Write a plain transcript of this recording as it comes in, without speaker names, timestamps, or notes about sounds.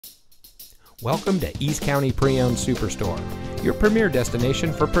Welcome to East County Pre-Owned Superstore, your premier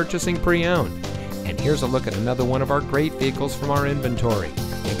destination for purchasing pre-owned. And here's a look at another one of our great vehicles from our inventory.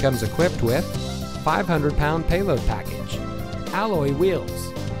 It comes equipped with 500-pound payload package, alloy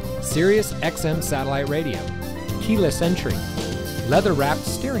wheels, Sirius XM satellite radio, keyless entry, leather-wrapped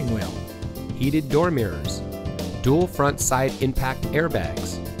steering wheel, heated door mirrors, dual front side impact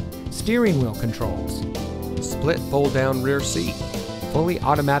airbags, steering wheel controls, split fold-down rear seat, fully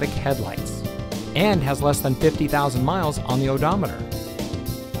automatic headlights, and has less than 50,000 miles on the odometer.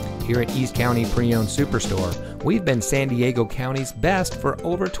 Here at East County Pre-Owned Superstore, we've been San Diego County's best for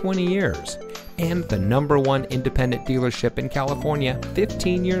over 20 years and the #1 independent dealership in California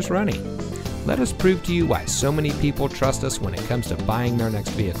 15 years running. Let us prove to you why so many people trust us when it comes to buying their next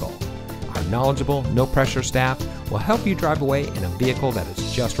vehicle. Our knowledgeable, no-pressure staff will help you drive away in a vehicle that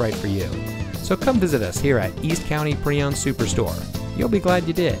is just right for you. So come visit us here at East County Pre-Owned Superstore. You'll be glad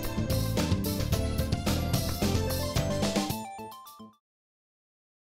you did.